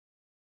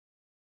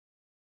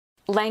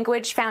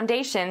Language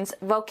Foundations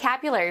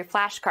Vocabulary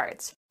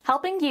Flashcards,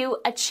 helping you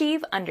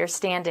achieve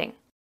understanding.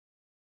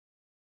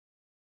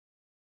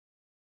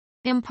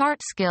 Impart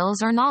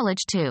skills or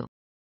knowledge to.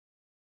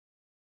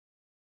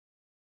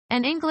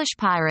 An English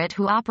pirate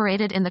who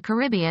operated in the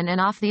Caribbean and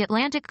off the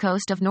Atlantic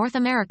coast of North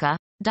America,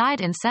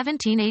 died in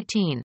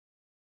 1718.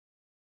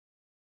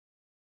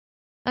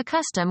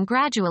 Accustom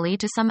gradually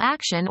to some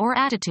action or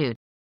attitude.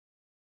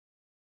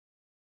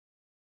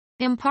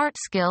 Impart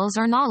skills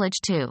or knowledge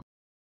to.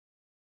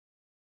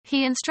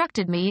 He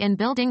instructed me in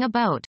building a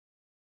boat.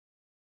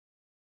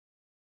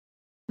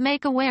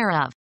 Make aware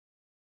of.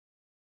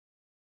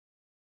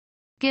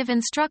 Give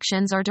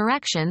instructions or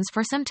directions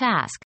for some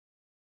task.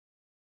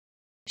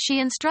 She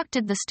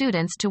instructed the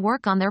students to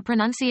work on their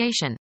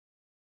pronunciation.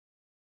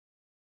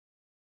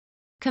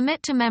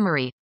 Commit to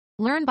memory.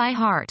 Learn by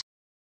heart.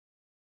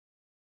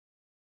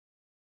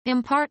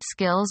 Impart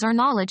skills or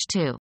knowledge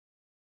to.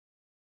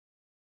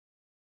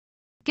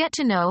 Get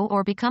to know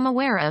or become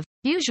aware of,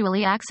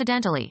 usually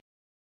accidentally.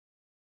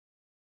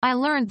 I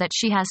learned that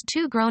she has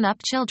 2 grown-up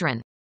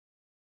children.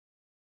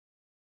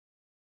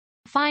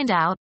 Find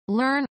out,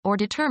 learn, or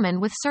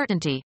determine with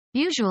certainty,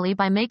 usually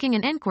by making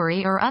an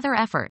inquiry or other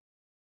effort.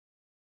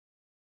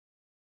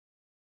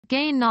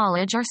 Gain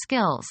knowledge or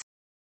skills.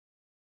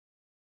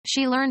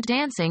 She learned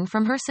dancing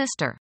from her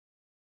sister.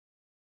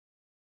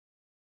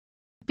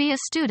 Be a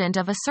student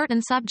of a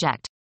certain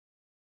subject.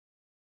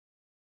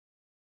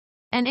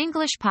 An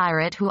English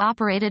pirate who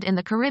operated in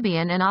the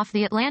Caribbean and off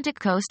the Atlantic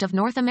coast of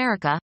North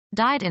America,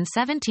 died in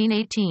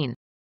 1718.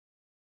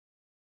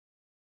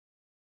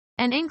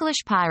 An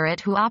English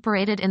pirate who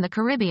operated in the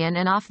Caribbean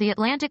and off the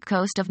Atlantic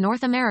coast of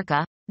North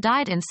America,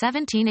 died in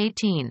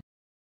 1718.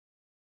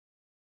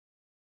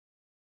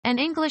 An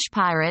English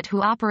pirate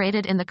who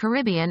operated in the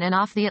Caribbean and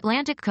off the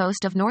Atlantic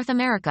coast of North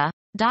America,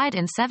 died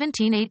in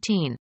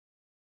 1718.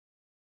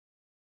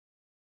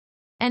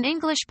 An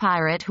English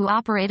pirate who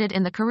operated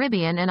in the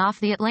Caribbean and off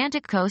the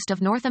Atlantic coast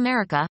of North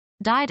America,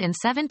 died in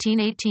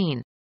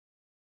 1718.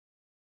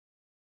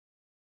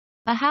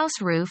 A house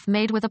roof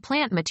made with a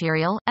plant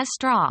material, as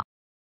straw.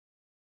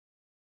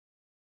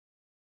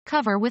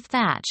 Cover with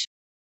thatch.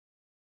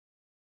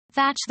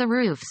 Thatch the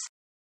roofs.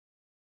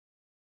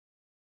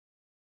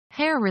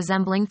 Hair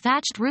resembling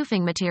thatched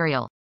roofing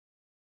material.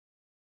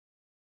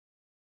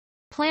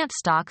 Plant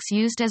stalks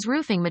used as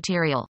roofing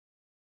material.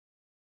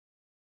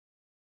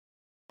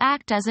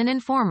 Act as an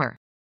informer.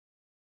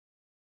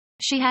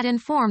 She had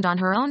informed on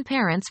her own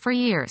parents for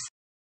years.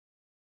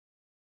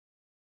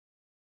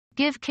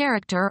 Give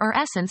character or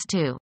essence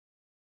to.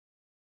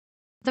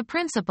 The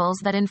principles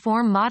that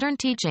inform modern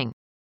teaching.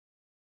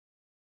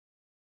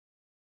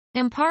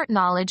 Impart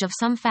knowledge of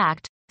some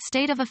fact,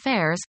 state of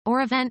affairs,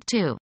 or event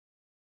to.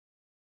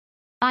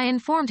 I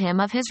informed him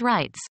of his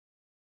rights.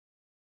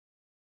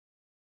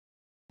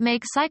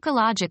 Make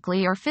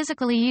psychologically or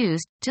physically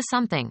used, to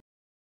something.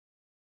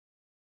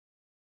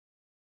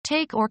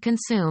 Take or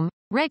consume,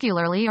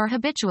 regularly or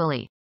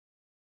habitually.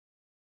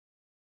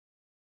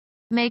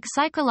 Make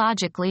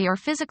psychologically or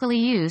physically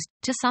used,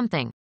 to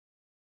something.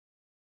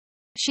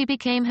 She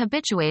became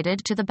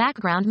habituated to the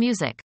background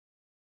music.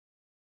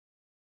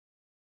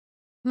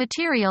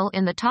 Material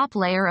in the top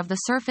layer of the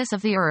surface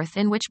of the earth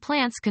in which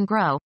plants can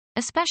grow,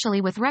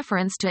 especially with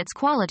reference to its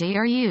quality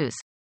or use.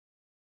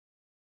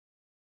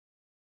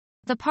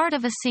 The part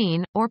of a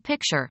scene, or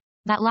picture,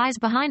 that lies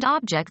behind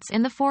objects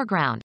in the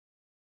foreground.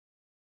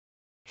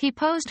 He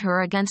posed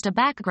her against a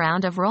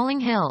background of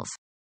rolling hills.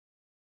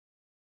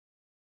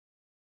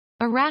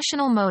 A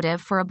rational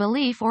motive for a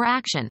belief or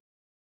action.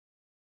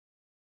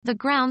 The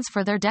grounds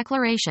for their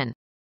declaration.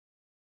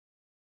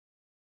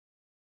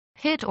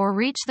 Hit or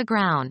reach the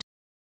ground.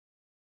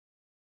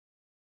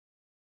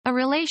 A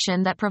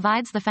relation that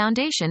provides the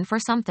foundation for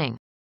something.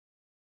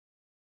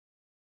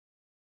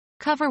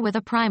 Cover with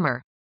a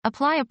primer.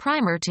 Apply a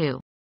primer to.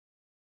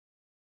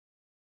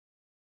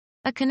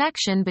 A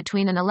connection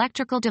between an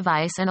electrical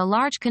device and a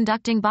large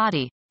conducting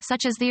body,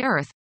 such as the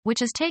Earth,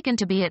 which is taken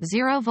to be at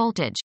 0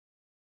 voltage.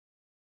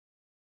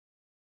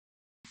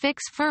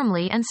 Fix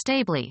firmly and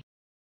stably.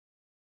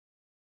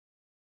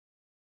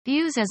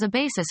 Use as a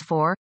basis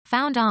for,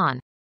 found on.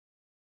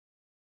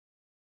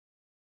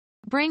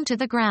 Bring to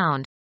the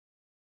ground.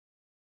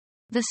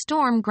 The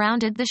storm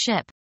grounded the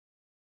ship.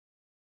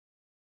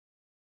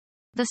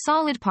 The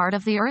solid part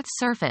of the Earth's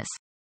surface.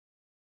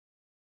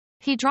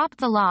 He dropped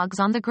the logs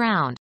on the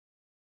ground.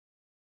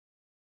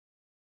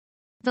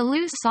 The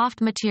loose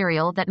soft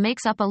material that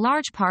makes up a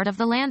large part of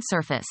the land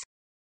surface.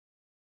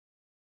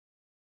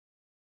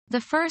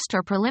 The first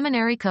or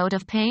preliminary coat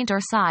of paint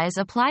or size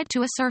applied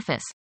to a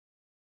surface.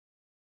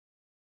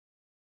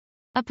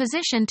 A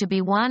position to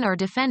be won or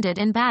defended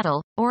in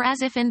battle, or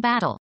as if in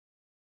battle.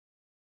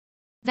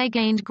 They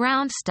gained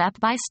ground step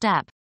by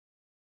step.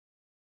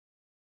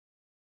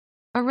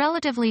 A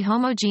relatively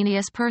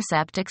homogeneous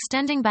percept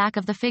extending back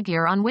of the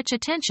figure on which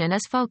attention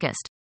is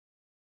focused.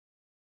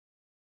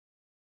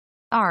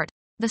 Art.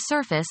 The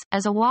surface,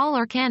 as a wall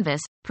or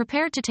canvas,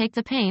 prepared to take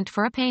the paint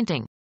for a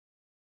painting.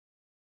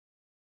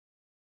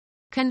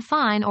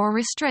 confine or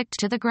restrict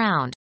to the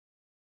ground.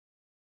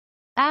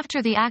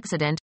 After the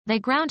accident, they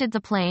grounded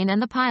the plane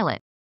and the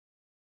pilot.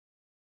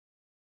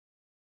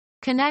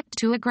 Connect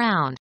to a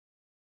ground.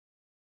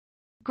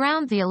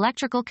 Ground the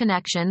electrical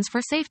connections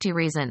for safety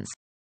reasons.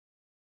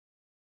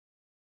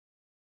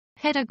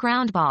 Hit a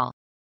ground ball.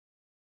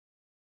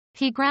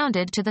 He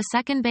grounded to the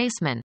second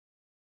baseman.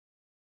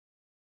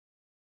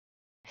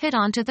 Hit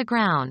onto the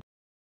ground.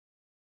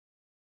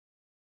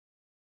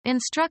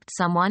 Instruct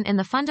someone in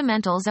the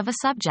fundamentals of a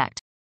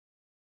subject.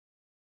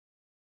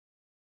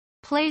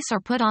 Place or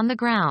put on the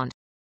ground.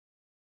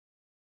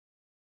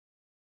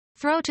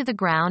 Throw to the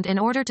ground in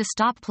order to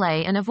stop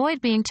play and avoid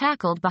being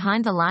tackled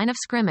behind the line of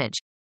scrimmage.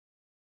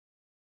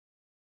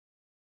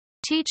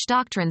 Teach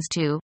doctrines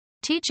to.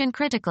 Teach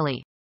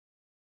uncritically.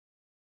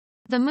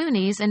 The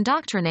Moonies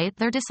indoctrinate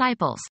their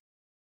disciples.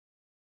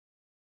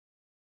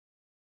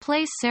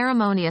 Place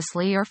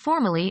ceremoniously or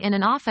formally in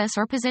an office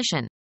or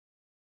position.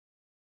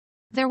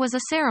 There was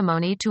a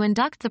ceremony to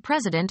induct the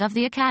president of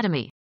the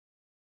academy.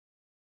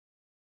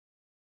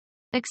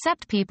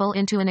 Accept people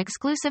into an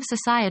exclusive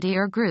society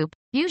or group,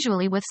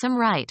 usually with some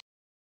right.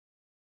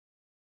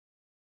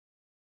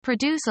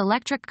 Produce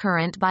electric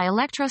current by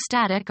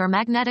electrostatic or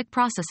magnetic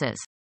processes.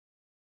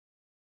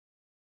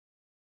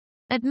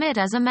 Admit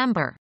as a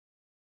member.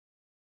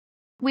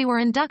 We were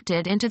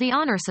inducted into the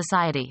Honor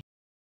Society.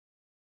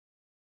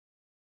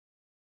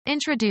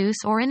 Introduce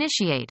or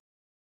initiate.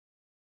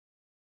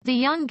 The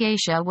young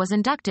geisha was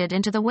inducted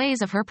into the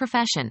ways of her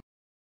profession.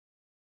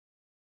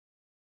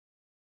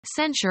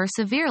 Censure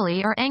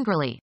severely or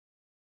angrily.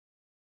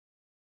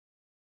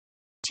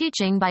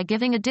 Teaching by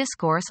giving a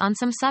discourse on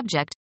some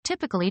subject,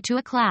 typically to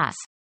a class.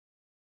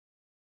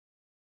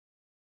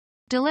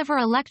 Deliver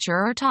a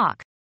lecture or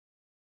talk.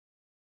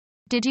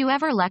 Did you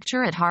ever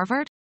lecture at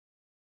Harvard?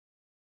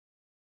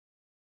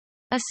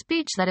 A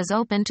speech that is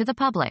open to the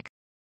public.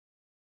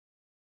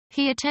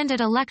 He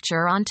attended a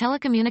lecture on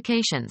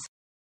telecommunications.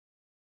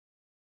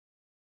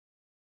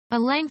 A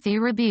lengthy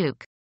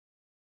rebuke.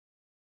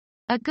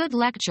 A good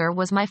lecture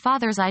was my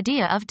father's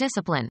idea of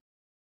discipline.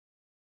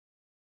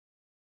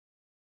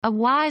 A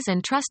wise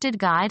and trusted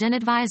guide and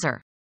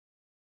advisor.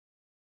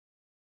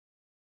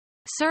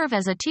 Serve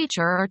as a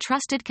teacher or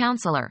trusted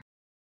counselor.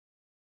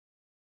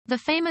 The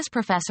famous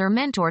professor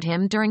mentored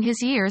him during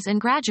his years in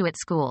graduate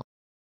school.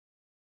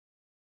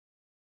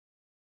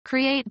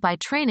 Create by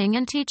training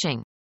and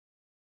teaching.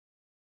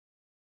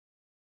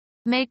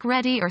 Make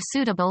ready or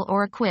suitable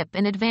or equip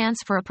in advance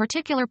for a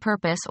particular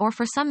purpose or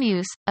for some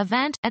use,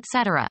 event,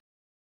 etc.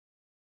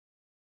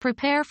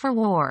 Prepare for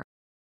war.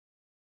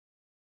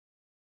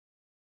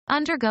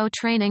 Undergo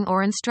training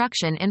or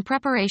instruction in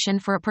preparation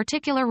for a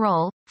particular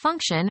role,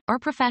 function, or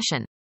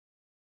profession.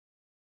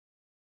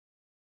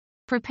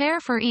 Prepare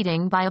for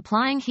eating by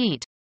applying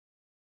heat.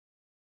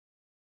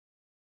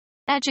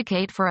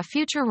 Educate for a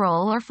future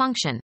role or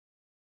function.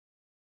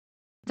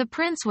 The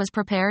prince was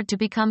prepared to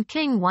become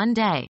king one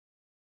day.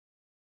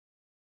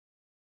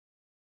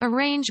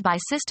 Arrange by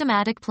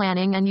systematic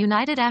planning and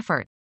united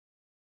effort.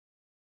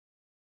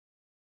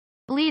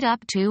 Lead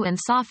up to and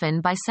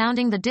soften by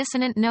sounding the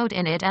dissonant note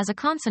in it as a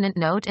consonant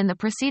note in the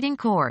preceding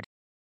chord.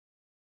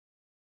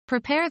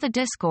 Prepare the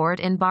discord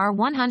in bar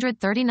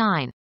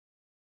 139.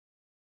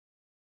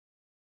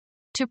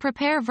 To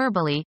prepare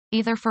verbally,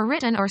 either for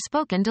written or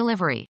spoken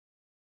delivery.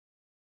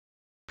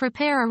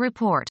 Prepare a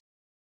report.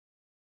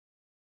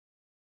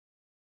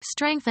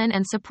 Strengthen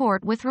and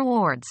support with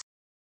rewards.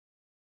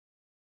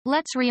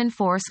 Let's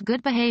reinforce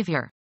good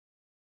behavior.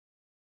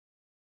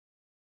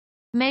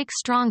 Make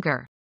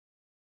stronger.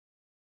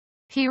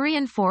 He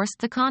reinforced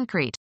the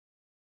concrete.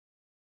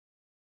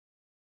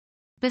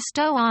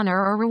 Bestow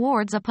honor or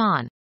rewards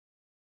upon.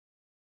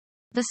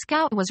 The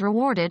scout was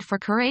rewarded for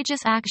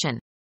courageous action.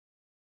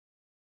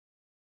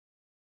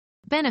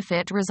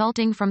 Benefit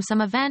resulting from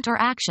some event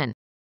or action.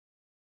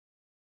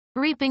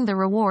 Reaping the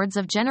rewards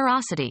of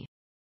generosity.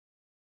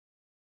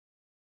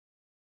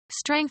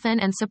 Strengthen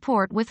and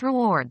support with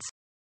rewards.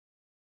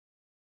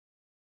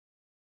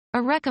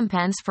 A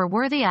recompense for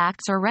worthy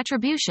acts or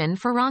retribution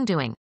for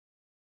wrongdoing.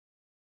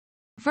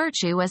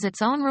 Virtue as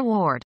its own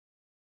reward.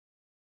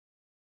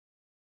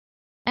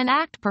 An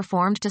act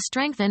performed to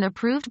strengthen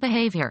approved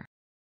behavior.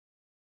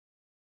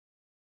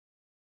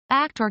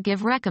 Act or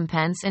give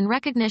recompense in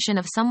recognition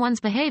of someone's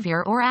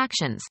behavior or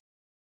actions.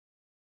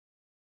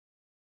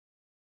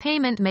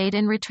 Payment made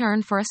in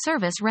return for a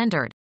service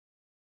rendered.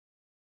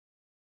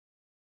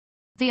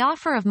 The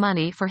offer of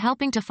money for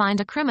helping to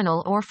find a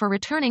criminal or for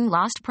returning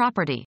lost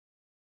property.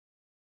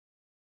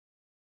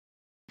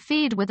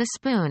 Feed with a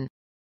spoon.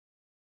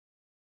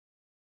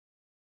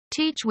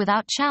 Teach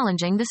without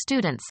challenging the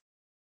students.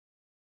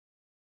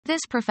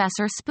 This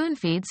professor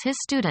spoon-feeds his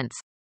students.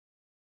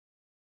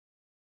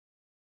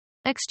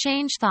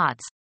 Exchange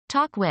thoughts.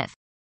 Talk with.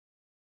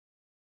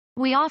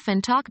 We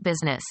often talk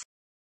business.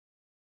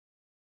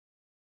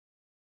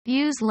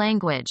 Use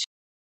language.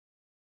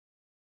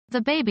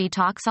 The baby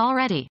talks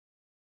already.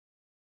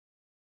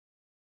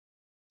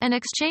 An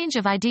exchange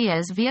of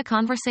ideas via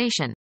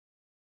conversation.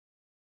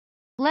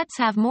 Let's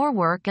have more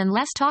work and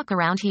less talk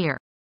around here.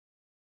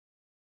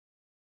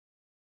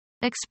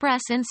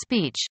 Express in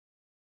speech.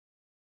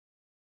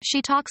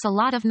 She talks a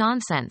lot of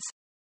nonsense.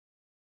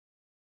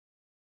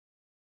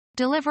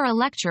 Deliver a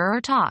lecture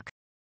or talk.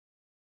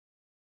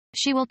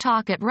 She will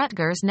talk at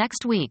Rutgers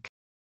next week.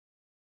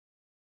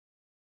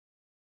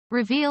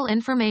 Reveal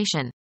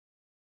information.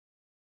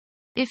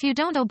 If you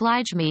don't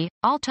oblige me,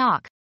 I'll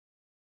talk.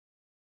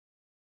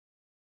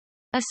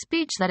 A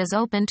speech that is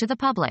open to the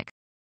public.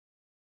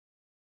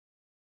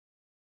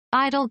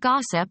 Idle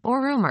gossip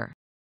or rumor.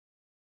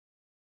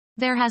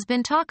 There has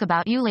been talk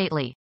about you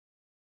lately.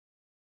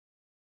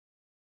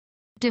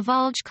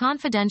 Divulge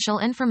confidential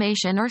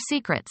information or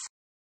secrets.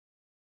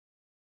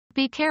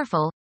 Be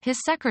careful, his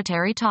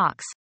secretary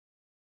talks.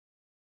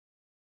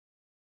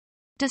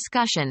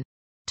 Discussion.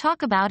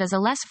 Talk about as a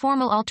less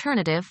formal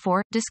alternative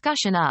for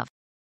discussion of.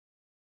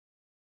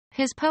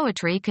 His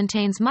poetry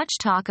contains much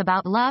talk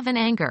about love and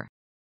anger.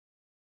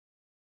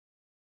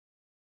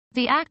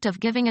 The act of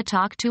giving a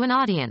talk to an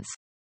audience.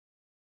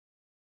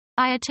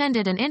 I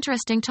attended an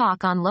interesting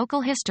talk on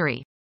local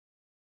history.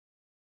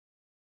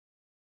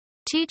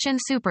 Teach and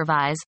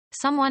supervise.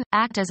 Someone,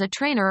 act as a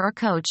trainer or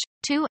coach.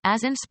 2,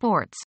 as in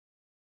sports.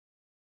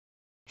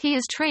 He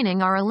is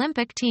training our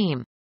Olympic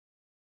team.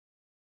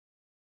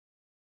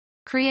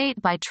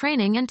 Create by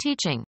training and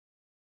teaching.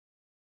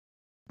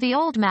 The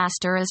old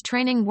master is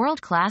training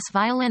world-class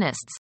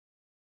violinists.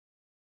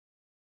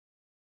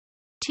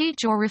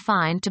 Teach or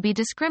refine to be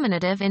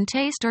discriminative in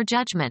taste or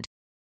judgment.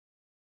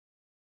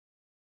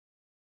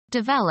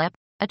 Develop,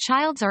 a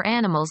child's or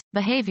animal's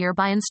behavior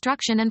by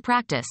instruction and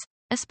practice,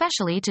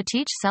 especially to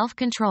teach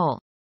self-control.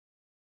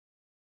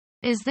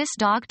 Is this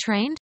dog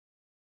trained?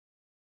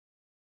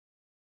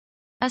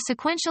 A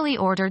sequentially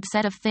ordered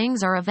set of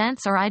things or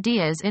events or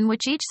ideas in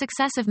which each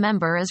successive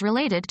member is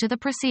related to the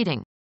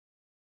preceding.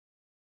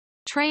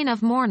 Train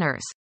of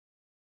mourners.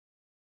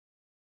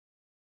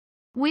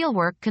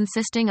 Wheelwork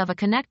consisting of a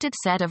connected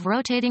set of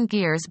rotating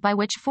gears by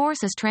which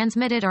force is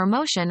transmitted or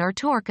motion or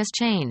torque is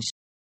changed.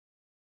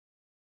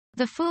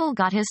 The fool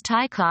got his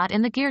tie caught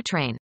in the gear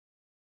train.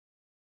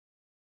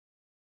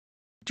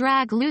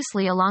 Drag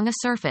loosely along a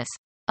surface.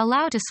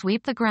 Allow to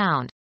sweep the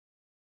ground.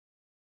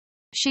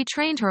 She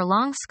trained her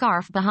long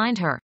scarf behind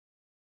her.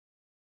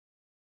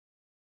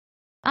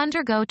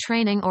 Undergo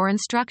training or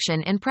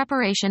instruction in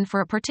preparation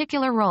for a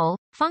particular role,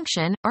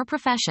 function, or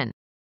profession.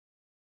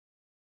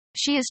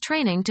 She is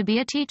training to be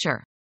a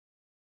teacher.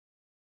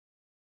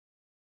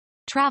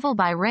 Travel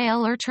by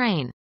rail or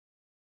train.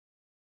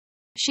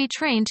 She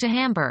trained to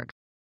Hamburg.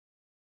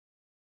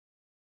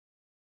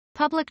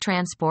 Public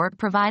transport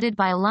provided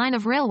by a line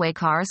of railway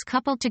cars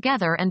coupled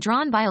together and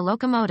drawn by a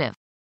locomotive.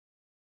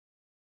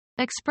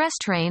 Express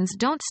trains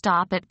don't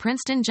stop at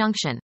Princeton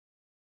Junction.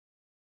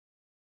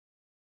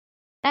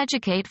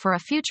 Educate for a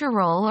future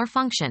role or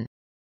function.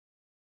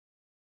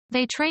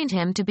 They trained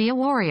him to be a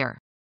warrior.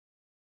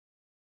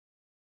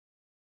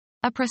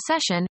 A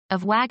procession,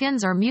 of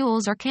wagons or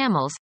mules or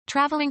camels,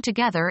 traveling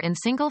together in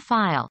single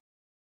file.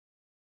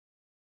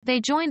 They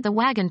joined the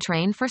wagon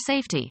train for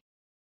safety.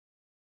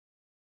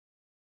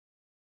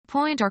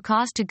 Point or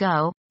cause to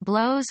go,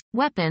 blows,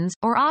 weapons,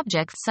 or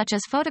objects such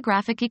as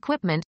photographic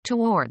equipment,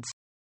 towards.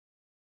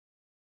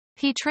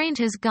 He trained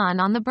his gun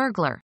on the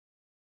burglar.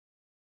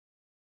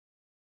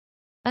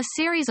 A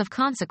series of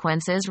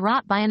consequences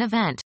wrought by an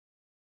event.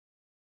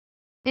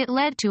 It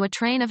led to a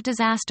train of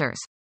disasters.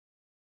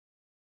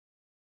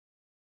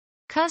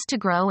 Cause to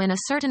grow in a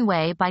certain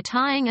way by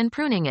tying and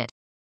pruning it.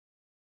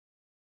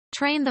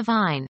 Train the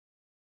vine.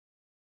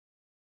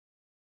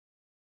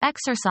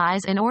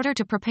 Exercise in order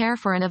to prepare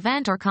for an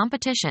event or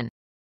competition.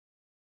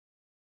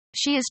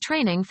 She is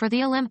training for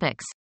the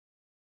Olympics.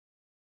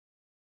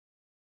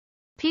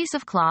 Piece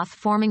of cloth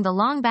forming the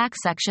long back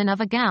section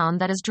of a gown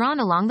that is drawn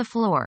along the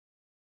floor.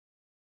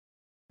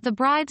 The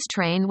bride's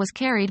train was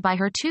carried by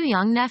her 2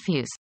 young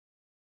nephews.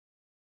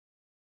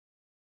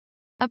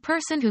 A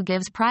person who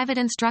gives private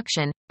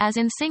instruction, as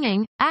in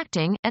singing,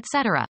 acting,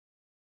 etc.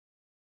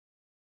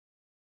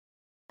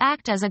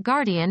 Act as a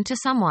guardian to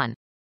someone.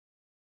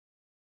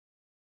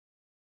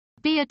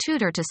 Be a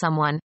tutor to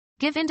someone.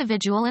 Give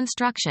individual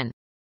instruction.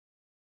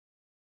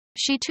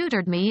 She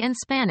tutored me in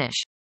Spanish.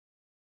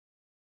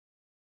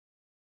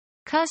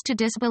 Cause to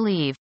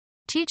disbelieve.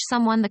 Teach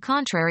someone the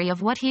contrary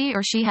of what he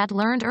or she had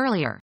learned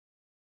earlier.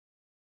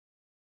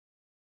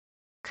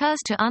 Cause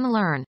to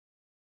unlearn.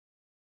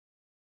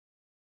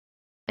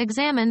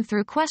 Examine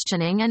through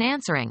questioning and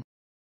answering.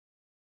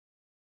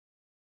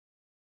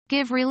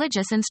 Give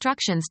religious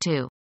instructions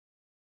to.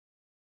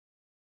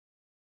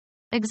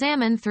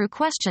 Examine through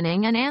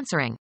questioning and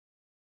answering.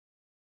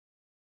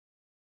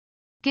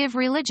 Give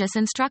religious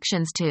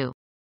instructions to.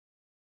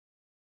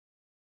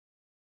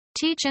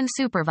 Teach and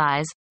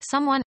supervise.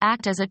 Someone,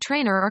 act as a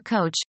trainer or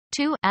coach.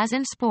 2, as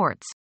in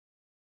sports.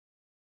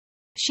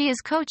 She is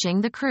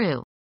coaching the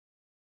crew.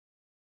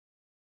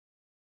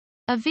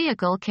 A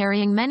vehicle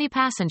carrying many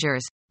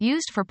passengers,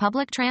 used for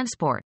public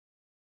transport.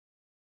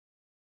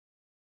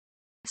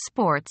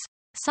 Sports.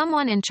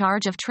 Someone in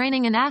charge of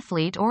training an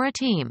athlete or a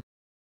team.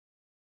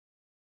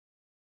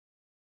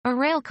 A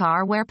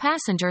railcar where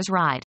passengers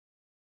ride.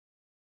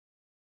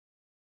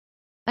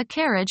 A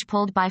carriage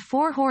pulled by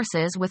 4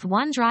 horses with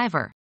 1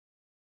 driver.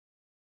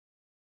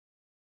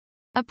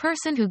 A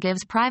person who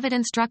gives private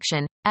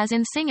instruction, as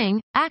in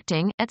singing,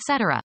 acting,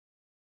 etc.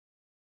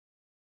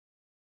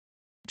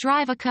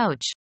 Drive a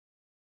coach.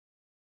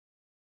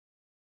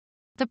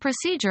 The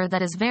procedure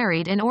that is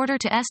varied in order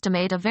to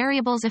estimate a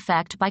variable's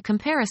effect by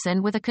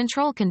comparison with a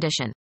control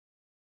condition.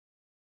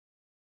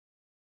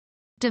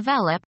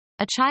 Develop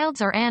a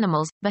child's or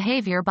animal's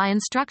behavior by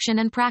instruction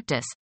and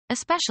practice,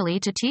 especially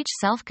to teach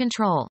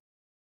self-control.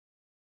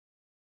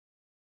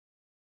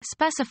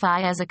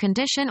 Specify as a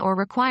condition or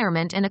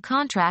requirement in a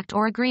contract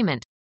or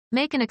agreement.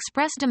 Make an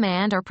express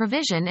demand or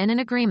provision in an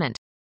agreement.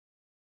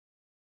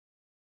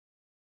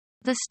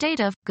 The state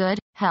of good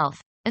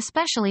health,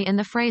 especially in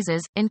the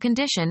phrases in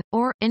condition,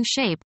 or in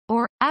shape,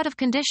 or out of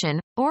condition,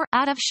 or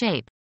out of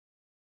shape.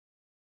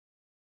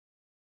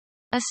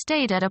 A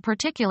state at a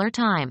particular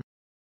time.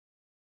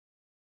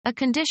 A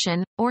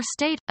condition, or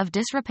state, of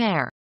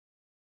disrepair.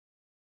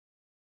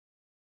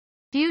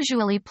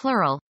 Usually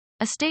plural,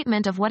 a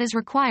statement of what is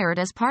required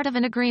as part of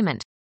an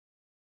agreement.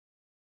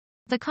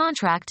 The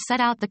contract set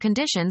out the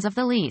conditions of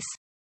the lease.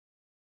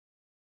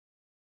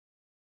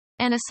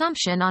 An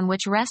assumption on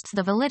which rests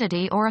the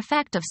validity or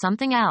effect of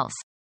something else.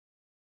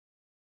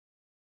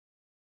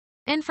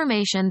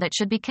 Information that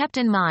should be kept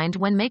in mind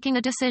when making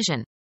a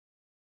decision.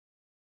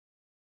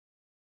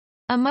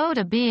 A mode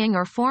of being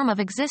or form of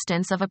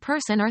existence of a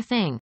person or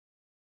thing.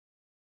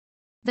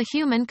 The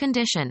human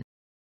condition.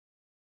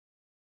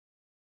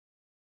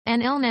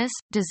 An illness,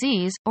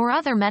 disease, or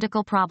other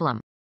medical problem.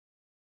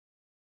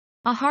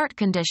 A heart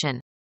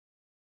condition.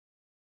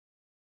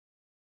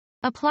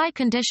 Apply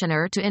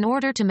conditioner to in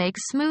order to make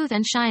smooth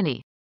and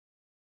shiny.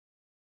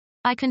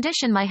 I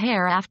condition my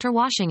hair after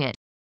washing it.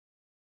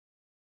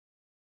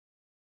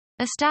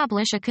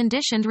 Establish a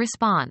conditioned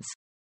response.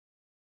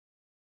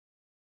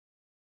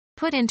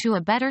 Put into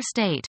a better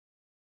state.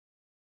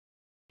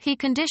 He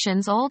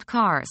conditions old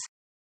cars.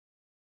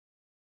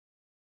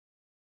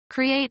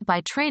 Create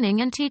by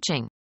training and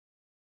teaching.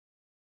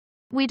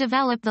 We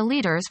develop the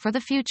leaders for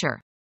the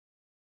future.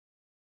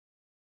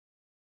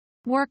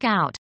 Work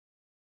out.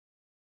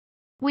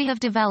 We have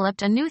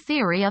developed a new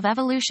theory of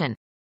evolution.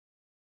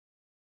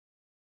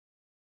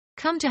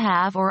 Come to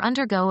have or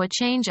undergo a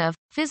change of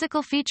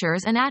physical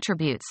features and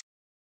attributes.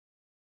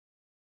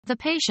 The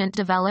patient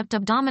developed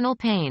abdominal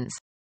pains.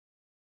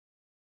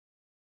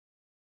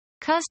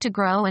 Cause to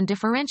grow and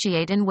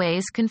differentiate in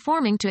ways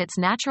conforming to its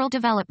natural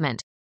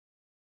development.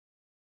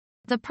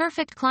 The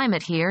perfect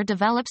climate here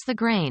develops the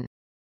grain.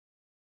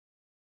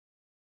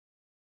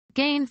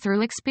 Gain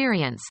through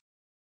experience.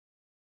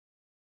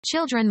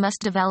 Children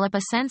must develop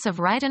a sense of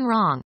right and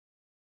wrong.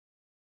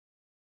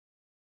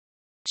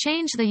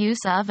 Change the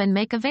use of and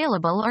make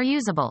available or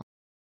usable.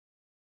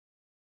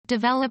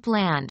 Develop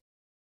land.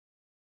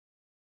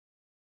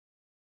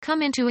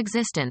 Come into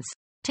existence.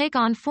 Take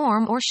on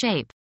form or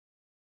shape.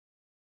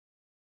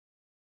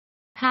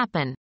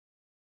 Happen.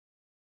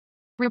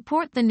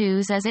 Report the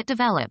news as it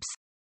develops.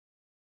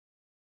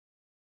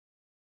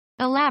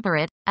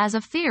 Elaborate, as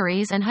of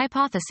theories and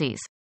hypotheses.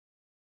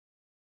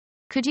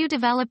 Could you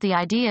develop the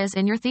ideas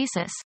in your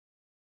thesis?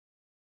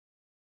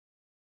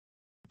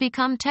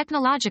 Become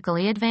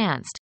technologically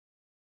advanced.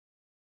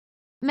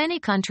 Many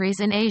countries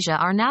in Asia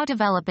are now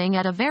developing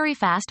at a very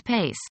fast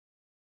pace.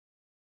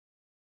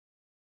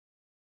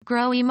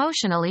 Grow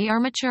emotionally or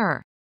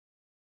mature.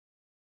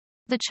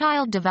 The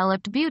child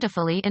developed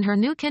beautifully in her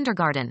new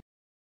kindergarten.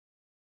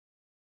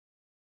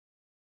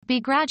 Be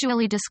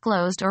gradually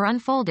disclosed or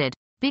unfolded.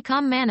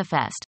 Become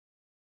manifest.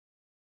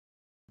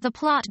 The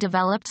plot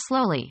developed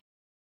slowly.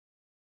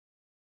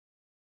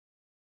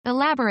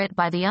 Elaborate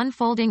by the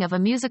unfolding of a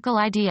musical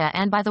idea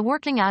and by the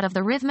working out of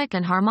the rhythmic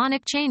and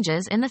harmonic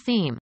changes in the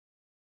theme.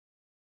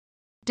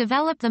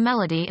 Develop the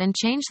melody and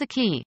change the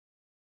key.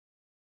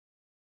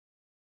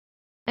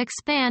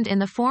 Expand in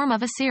the form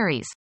of a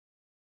series.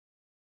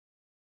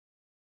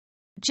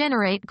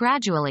 Generate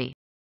gradually.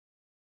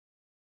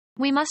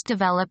 We must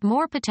develop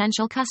more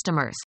potential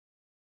customers.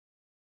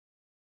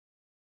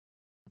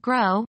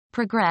 Grow,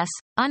 progress,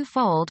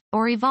 unfold,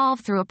 or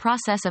evolve through a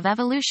process of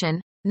evolution,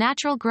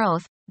 natural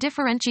growth,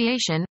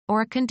 differentiation,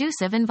 or a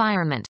conducive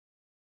environment.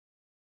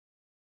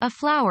 A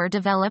flower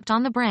developed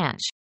on the branch.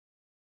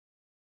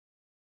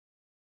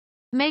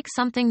 Make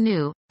something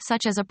new,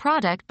 such as a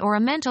product or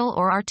a mental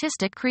or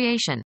artistic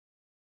creation.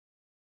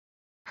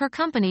 Her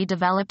company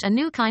developed a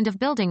new kind of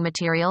building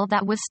material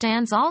that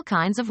withstands all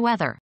kinds of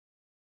weather.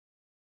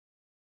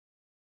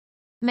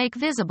 Make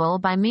visible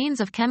by means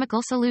of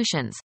chemical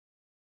solutions.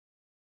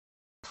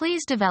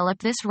 Please develop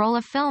this roll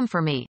of film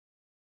for me.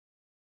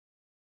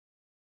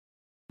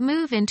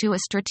 Move into a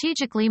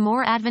strategically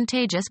more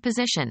advantageous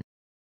position.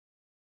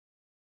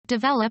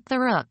 Develop the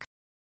rook.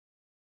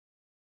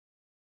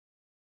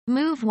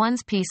 Move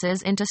one's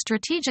pieces into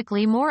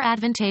strategically more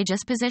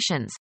advantageous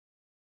positions.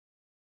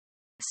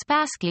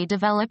 Spassky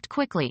developed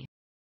quickly.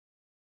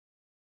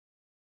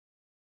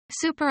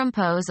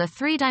 Superimpose a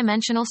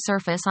three-dimensional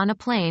surface on a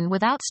plane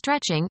without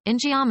stretching, in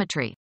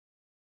geometry.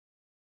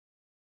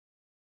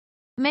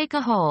 Make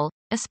a hole,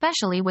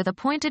 especially with a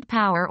pointed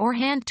power or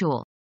hand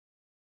tool.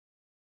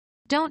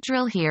 Don't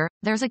drill here,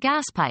 there's a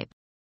gas pipe.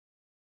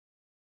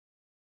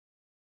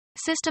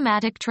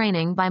 Systematic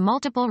training by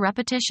multiple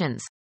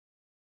repetitions.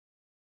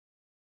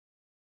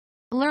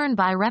 Learn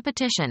by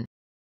repetition.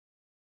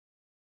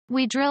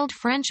 We drilled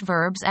French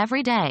verbs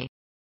every day.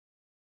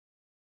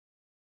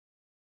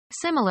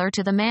 Similar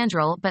to the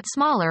mandrel but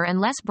smaller and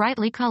less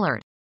brightly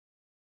colored.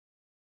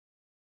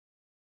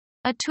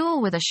 A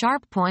tool with a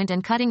sharp point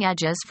and cutting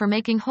edges for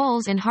making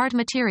holes in hard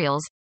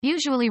materials,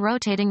 usually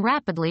rotating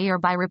rapidly or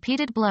by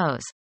repeated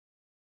blows.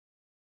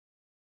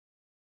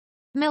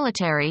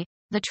 Military,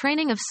 the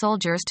training of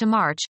soldiers to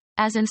march,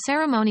 as in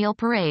ceremonial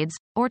parades,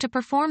 or to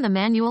perform the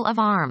manual of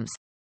arms.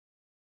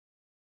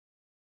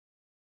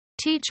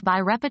 Teach by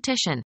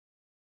repetition.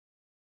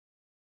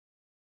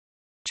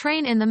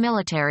 Train in the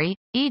military,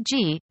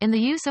 e.g., in the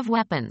use of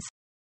weapons.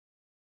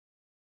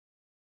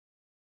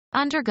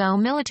 Undergo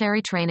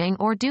military training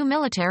or do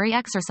military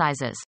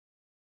exercises.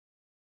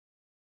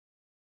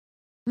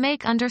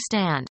 Make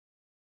understand.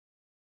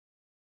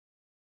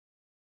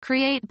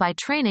 Create by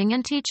training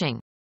and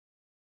teaching.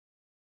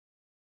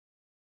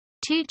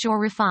 Teach or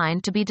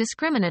refine to be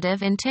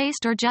discriminative in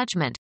taste or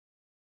judgment.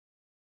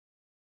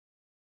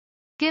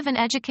 Give an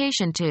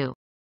education to.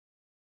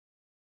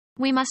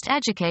 We must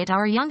educate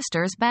our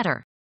youngsters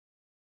better.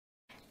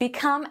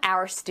 Become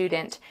our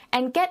student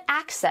and get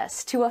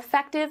access to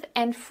effective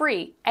and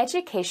free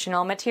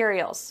educational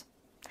materials.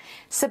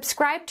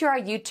 Subscribe to our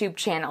YouTube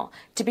channel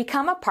to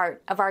become a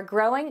part of our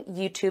growing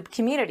YouTube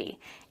community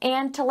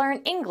and to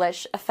learn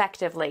English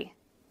effectively.